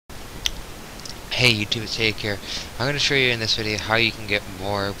Hey YouTube, it's Jake here. I'm going to show you in this video how you can get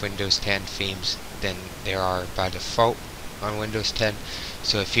more Windows 10 themes than there are by default on Windows 10.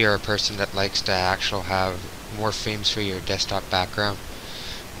 So if you're a person that likes to actually have more themes for your desktop background,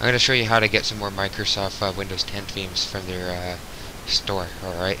 I'm going to show you how to get some more Microsoft Windows 10 themes from their store.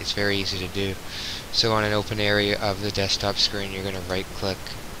 Alright, it's very easy to do. So on an open area of the desktop screen, you're going to right click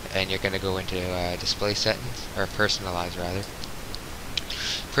and you're going to go into display settings, or personalize rather.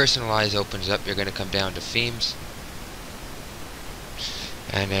 Personalize opens up. You're going to come down to themes,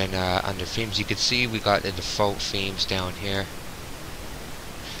 and then under themes you can see we got the default themes down here,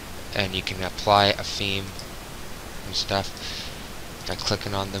 and you can apply a theme and stuff by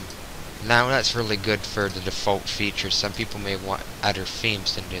clicking on them. Now that's really good for the default features. Some people may want other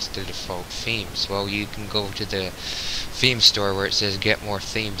themes than just the default themes. Well, you can go to the theme store where it says get more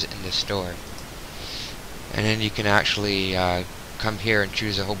themes in the store, and then you can actually come here and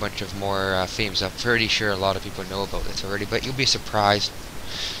choose a whole bunch of more themes. I'm pretty sure a lot of people know about this already, but you'll be surprised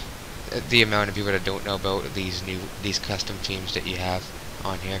at the amount of people that don't know about these custom themes that you have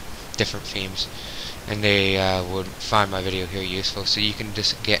on here, different themes, and they would find my video here useful. So you can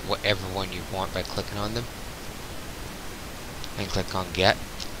just get whatever one you want by clicking on them, and click on get,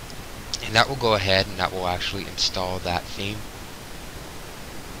 and that will go ahead and that will actually install that theme.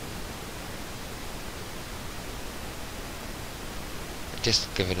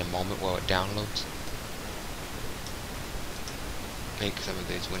 Just give it a moment while it downloads. Make some of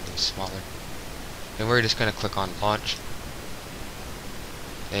these windows smaller. And we're just going to click on launch.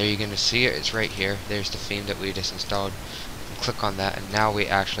 There you're going to see it. It's right here. There's the theme that we just installed. And click on that, and now we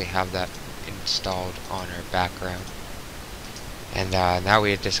actually have that installed on our background. And now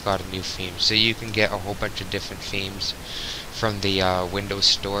we have just got a new theme. So you can get a whole bunch of different themes from the Windows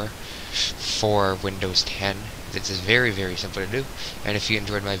Store for Windows 10. This is very, very simple to do. And if you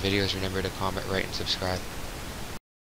enjoyed my videos, remember to comment, rate, and subscribe.